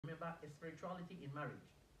remember is spirituality in marriage.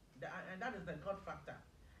 And that is the God factor.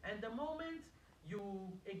 And the moment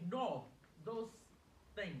you ignore those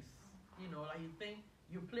things, like you think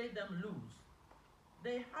you play them loose,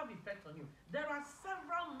 they have effect on you. There are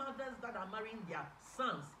several mothers that are marrying their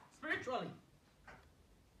sons spiritually.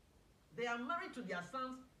 They are married to their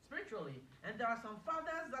sons spiritually. And there are some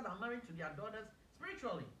fathers that are married to their daughters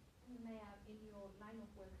spiritually. In your line of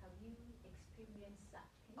work, have you experienced that?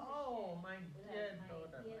 Oh, my dear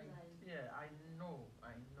daughter. I know.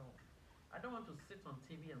 I don't want to sit on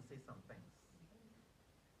TV and say some things.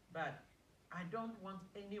 But I don't want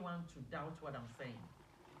anyone to doubt what I'm saying,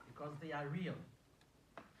 because they are real.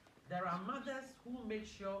 There are mothers who make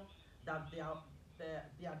sure that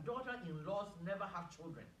their daughter-in-laws never have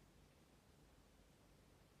children.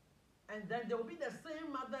 And then there will be the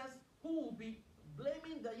same mothers who will be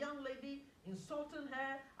blaming the young lady, insulting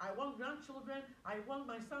her. I want grandchildren. I want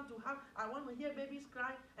my son to have. I want to hear babies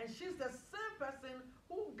cry. And she's the same person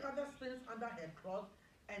who gathers things under her cloth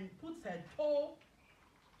and puts her toe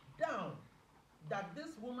down that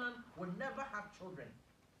this woman will never have children.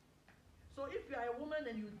 So if you are a woman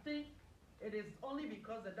and you think it is only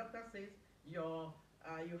because the doctor says you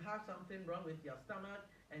have something wrong with your stomach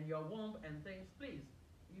and your womb and things, please,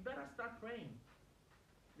 you better start praying.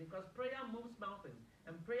 Because prayer moves mountains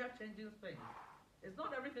and prayer changes things. It's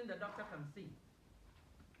not everything the doctor can see.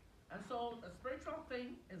 And so the spiritual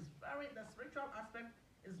aspect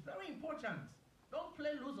is very important. Don't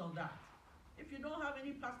play loose on that. If you don't have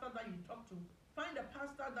any pastor that you talk to, find a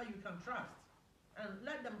pastor that you can trust and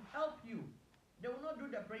let them help you. They will not do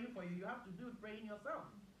the praying for you. You have to do praying yourself.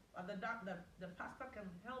 But the pastor can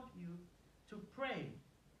help you to pray.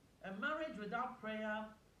 A marriage without prayer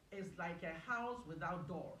is like a house without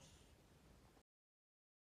doors.